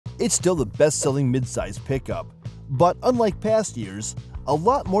It's still the best-selling midsize pickup, but unlike past years, a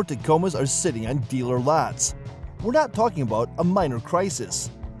lot more Tacomas are sitting on dealer lots. We're not talking about a minor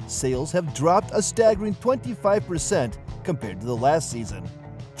crisis. Sales have dropped a staggering 25% compared to the last season,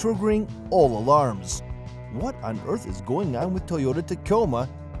 triggering all alarms. What on earth is going on with Toyota Tacoma,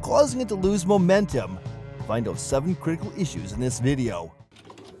 causing it to lose momentum? Find out 7 critical issues in this video.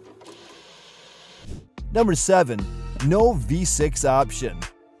 Number 7. No V6 option.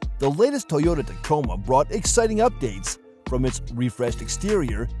 The latest Toyota Tacoma brought exciting updates, from its refreshed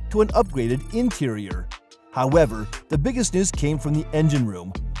exterior to an upgraded interior. However, the biggest news came from the engine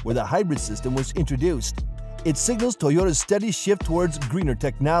room, where the hybrid system was introduced. It signals Toyota's steady shift towards greener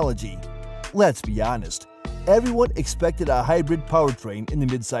technology. Let's be honest, everyone expected a hybrid powertrain in the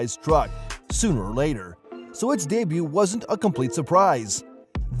midsize truck, sooner or later, so its debut wasn't a complete surprise.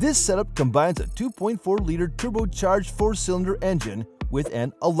 This setup combines a 2.4-liter turbocharged 4-cylinder engine with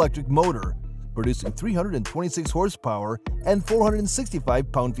an electric motor, producing 326 horsepower and 465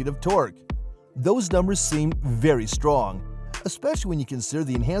 pound-feet of torque. Those numbers seem very strong, especially when you consider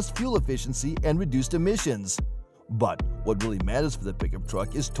the enhanced fuel efficiency and reduced emissions. But what really matters for the pickup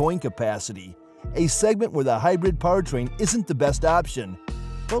truck is towing capacity, a segment where the hybrid powertrain isn't the best option.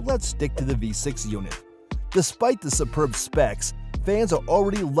 But let's stick to the V6 unit. Despite the superb specs, fans are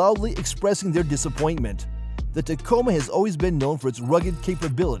already loudly expressing their disappointment. The Tacoma has always been known for its rugged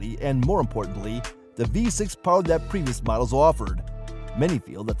capability and, more importantly, the V6 power that previous models offered. Many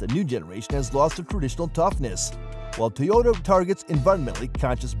feel that the new generation has lost their traditional toughness. While Toyota targets environmentally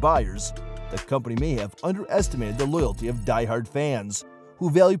conscious buyers, the company may have underestimated the loyalty of die-hard fans, who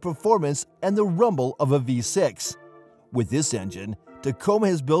value performance and the rumble of a V6. With this engine, Tacoma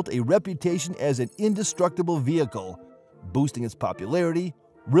has built a reputation as an indestructible vehicle, boosting its popularity,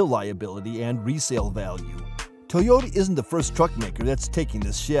 reliability, and resale value. Toyota isn't the first truck maker that's taking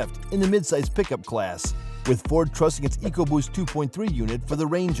this shift in the midsize pickup class, with Ford trusting its EcoBoost 2.3 unit for the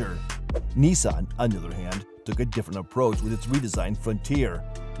Ranger. Nissan, on the other hand, took a different approach with its redesigned Frontier,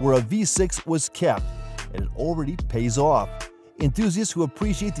 where a V6 was kept, and it already pays off. Enthusiasts who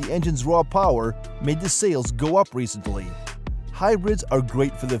appreciate the engine's raw power made the sales go up recently. Hybrids are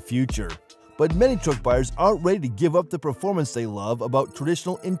great for the future, but many truck buyers aren't ready to give up the performance they love about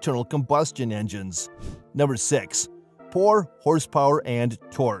traditional internal combustion engines. Number 6. Poor horsepower and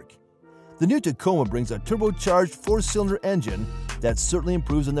torque. The new Tacoma brings a turbocharged 4-cylinder engine that certainly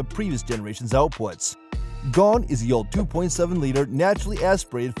improves on the previous generation's outputs. Gone is the old 2.7-liter naturally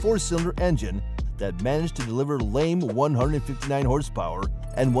aspirated 4-cylinder engine that managed to deliver lame 159 horsepower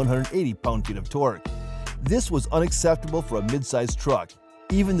and 180 pound-feet of torque. This was unacceptable for a mid-sized truck.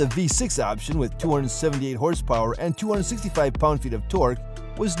 Even the V6 option with 278 horsepower and 265 pound-feet of torque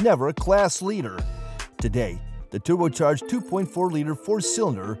was never a class leader. Today, the turbocharged 2.4-liter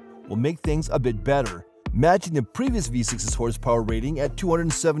 4-cylinder will make things a bit better, matching the previous V6's horsepower rating at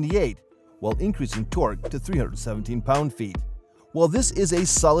 278, while increasing torque to 317 pound-feet. While this is a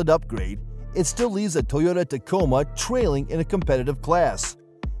solid upgrade, it still leaves the Toyota Tacoma trailing in a competitive class.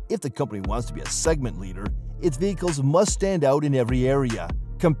 If the company wants to be a segment leader, its vehicles must stand out in every area.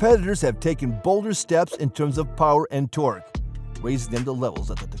 Competitors have taken bolder steps in terms of power and torque, raising them to levels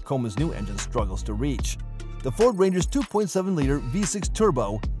that the Tacoma's new engine struggles to reach. The Ford Ranger's 2.7-liter V6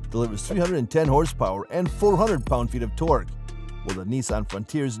 turbo delivers 310 horsepower and 400 pound-feet of torque, while the Nissan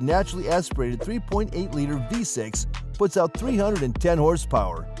Frontier's naturally aspirated 3.8-liter V6 puts out 310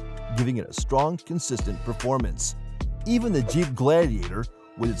 horsepower, giving it a strong, consistent performance. Even the Jeep Gladiator,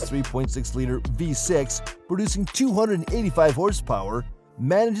 with its 3.6-liter V6 producing 285 horsepower,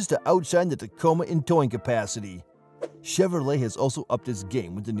 manages to outshine the Tacoma in towing capacity. Chevrolet has also upped its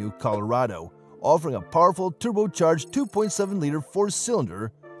game with the new Colorado, offering a powerful turbocharged 2.7-liter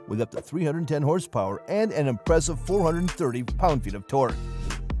 4-cylinder with up to 310 horsepower and an impressive 430 pound-feet of torque.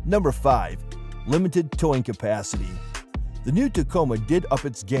 Number 5. Limited towing capacity. The new Tacoma did up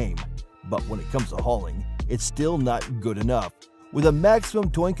its game, but when it comes to hauling, it's still not good enough. With a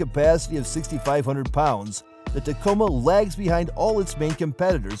maximum towing capacity of 6,500 pounds, the Tacoma lags behind all its main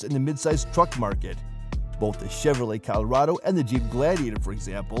competitors in the midsize truck market. Both the Chevrolet Colorado and the Jeep Gladiator, for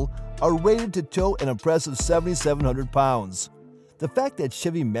example, are rated to tow an impressive 7,700 pounds. The fact that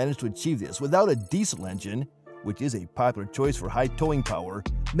Chevy managed to achieve this without a diesel engine, which is a popular choice for high towing power,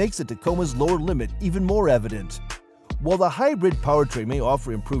 makes the Tacoma's lower limit even more evident. While the hybrid powertrain may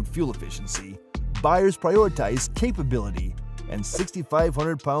offer improved fuel efficiency, buyers prioritize capability, and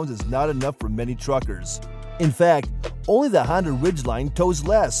 6,500 pounds is not enough for many truckers. In fact, only the Honda Ridgeline tows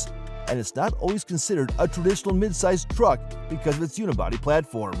less, and it's not always considered a traditional mid-sized truck because of its unibody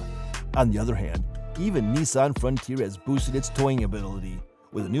platform. On the other hand, even Nissan Frontier has boosted its towing ability,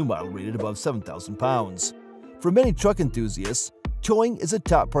 with a new model rated above 7,000 pounds. For many truck enthusiasts, towing is a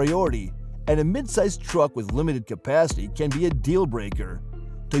top priority, and a mid-sized truck with limited capacity can be a deal-breaker.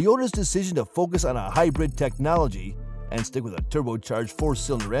 Toyota's decision to focus on a hybrid technology and stick with a turbocharged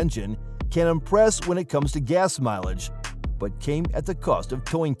 4-cylinder engine can impress when it comes to gas mileage, but came at the cost of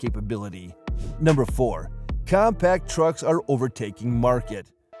towing capability. Number 4. Compact trucks are overtaking market.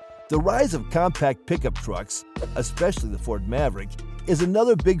 The rise of compact pickup trucks, especially the Ford Maverick, is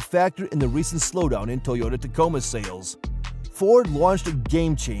another big factor in the recent slowdown in Toyota Tacoma sales. Ford launched a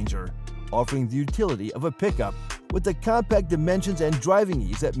game-changer, offering the utility of a pickup with the compact dimensions and driving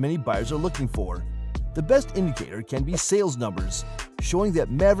ease that many buyers are looking for. The best indicator can be sales numbers, showing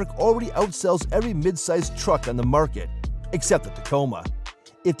that Maverick already outsells every mid-sized truck on the market, except the Tacoma.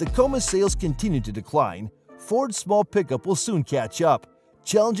 If Tacoma sales continue to decline, Ford's small pickup will soon catch up,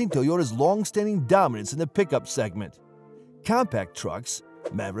 challenging Toyota's long-standing dominance in the pickup segment. Compact trucks,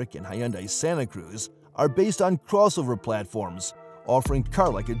 Maverick and Hyundai's Santa Cruz, are based on crossover platforms, offering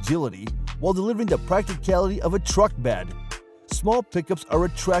car-like agility while delivering the practicality of a truck bed. Small pickups are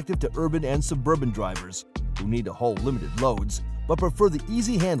attractive to urban and suburban drivers who need to haul limited loads but prefer the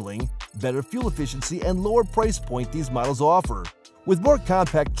easy handling, better fuel efficiency, and lower price point these models offer. With more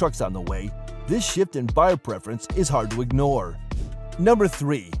compact trucks on the way, this shift in buyer preference is hard to ignore. Number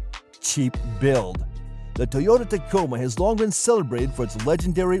 3. Cheap build. The Toyota Tacoma has long been celebrated for its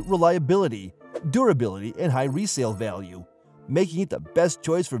legendary reliability, durability, and high resale value, making it the best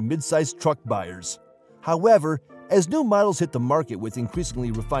choice for mid-sized truck buyers. However, as new models hit the market with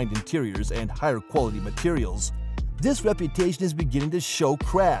increasingly refined interiors and higher quality materials, this reputation is beginning to show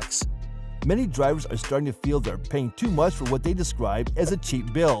cracks. Many drivers are starting to feel they're paying too much for what they describe as a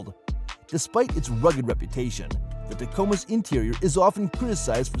cheap build. Despite its rugged reputation, the Tacoma's interior is often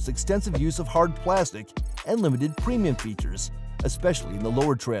criticized for its extensive use of hard plastic and limited premium features, especially in the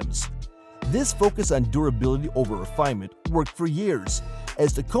lower trims. This focus on durability over refinement worked for years,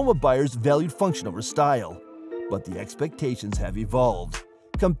 as Tacoma buyers valued function over style. But the expectations have evolved.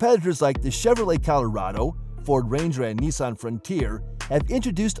 Competitors like the Chevrolet Colorado, Ford Ranger, and Nissan Frontier have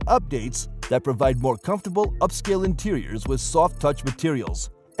introduced updates that provide more comfortable, upscale interiors with soft-touch materials,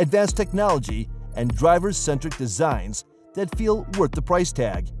 advanced technology, and driver-centric designs that feel worth the price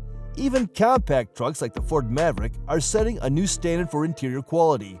tag. Even compact trucks like the Ford Maverick are setting a new standard for interior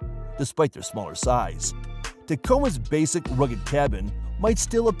quality, despite their smaller size. Tacoma's basic, rugged cabin might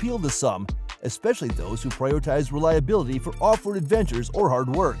still appeal to some, especially those who prioritize reliability for off-road adventures or hard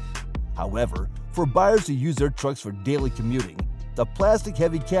work. However, for buyers who use their trucks for daily commuting, the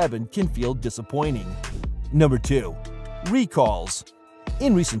plastic-heavy cabin can feel disappointing. Number 2. Recalls.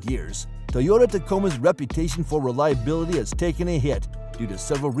 In recent years, Toyota Tacoma's reputation for reliability has taken a hit due to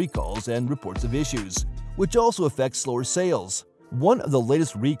several recalls and reports of issues, which also affects slower sales. One of the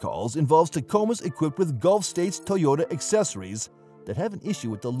latest recalls involves Tacomas equipped with Gulf States Toyota accessories that have an issue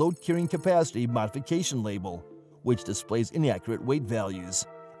with the load carrying capacity modification label, which displays inaccurate weight values.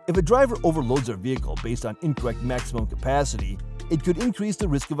 If a driver overloads their vehicle based on incorrect maximum capacity, it could increase the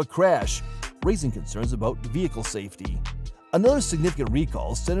risk of a crash, raising concerns about vehicle safety. Another significant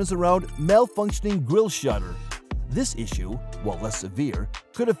recall centers around malfunctioning grille shutter. This issue, while less severe,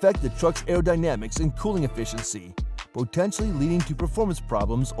 could affect the truck's aerodynamics and cooling efficiency, potentially leading to performance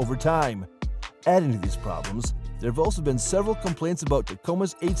problems over time. Adding to these problems, there have also been several complaints about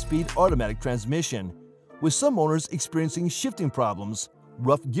Tacoma's 8-speed automatic transmission, with some owners experiencing shifting problems,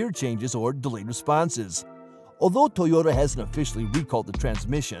 rough gear changes, or delayed responses. Although Toyota hasn't officially recalled the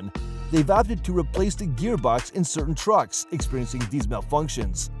transmission, they've opted to replace the gearbox in certain trucks experiencing these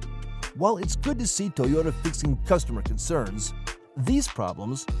malfunctions. While it's good to see Toyota fixing customer concerns, these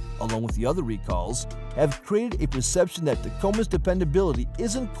problems, along with the other recalls, have created a perception that Tacoma's dependability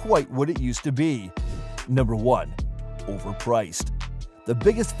isn't quite what it used to be. Number 1. Overpriced. The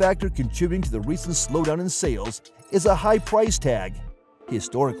biggest factor contributing to the recent slowdown in sales is a high price tag.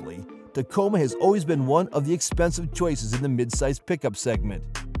 Historically, Tacoma has always been one of the expensive choices in the mid-size pickup segment.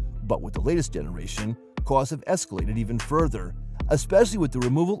 But with the latest generation, costs have escalated even further, especially with the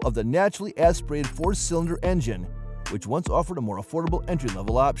removal of the naturally aspirated 4-cylinder engine, which once offered a more affordable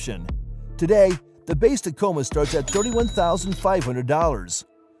entry-level option. Today, the base Tacoma starts at $31,500.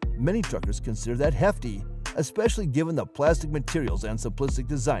 Many truckers consider that hefty, especially given the plastic materials and simplistic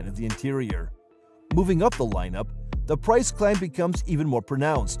design of the interior. Moving up the lineup, the price climb becomes even more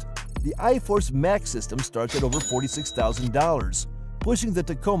pronounced. The iForce Max system starts at over $46,000, pushing the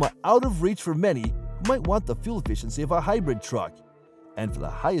Tacoma out of reach for many who might want the fuel efficiency of a hybrid truck. And for the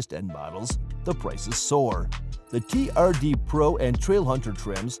highest-end models, the prices soar. The TRD Pro and Trailhunter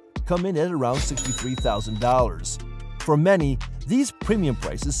trims come in at around $63,000. For many, These premium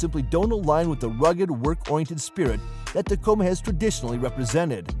prices simply don't align with the rugged, work-oriented spirit that Tacoma has traditionally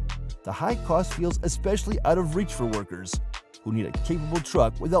represented. The high cost feels especially out of reach for workers who need a capable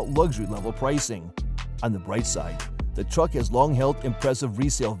truck without luxury-level pricing. On the bright side, the truck has long held impressive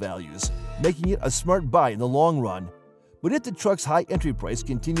resale values, making it a smart buy in the long run. But if the truck's high entry price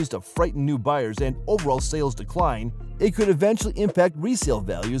continues to frighten new buyers and overall sales decline, it could eventually impact resale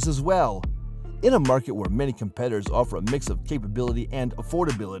values as well. In a market where many competitors offer a mix of capability and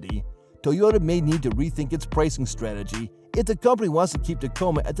affordability, Toyota may need to rethink its pricing strategy if the company wants to keep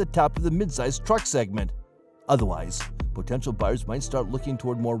Tacoma at the top of the midsize truck segment. Otherwise, potential buyers might start looking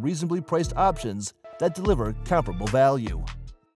toward more reasonably priced options that deliver comparable value.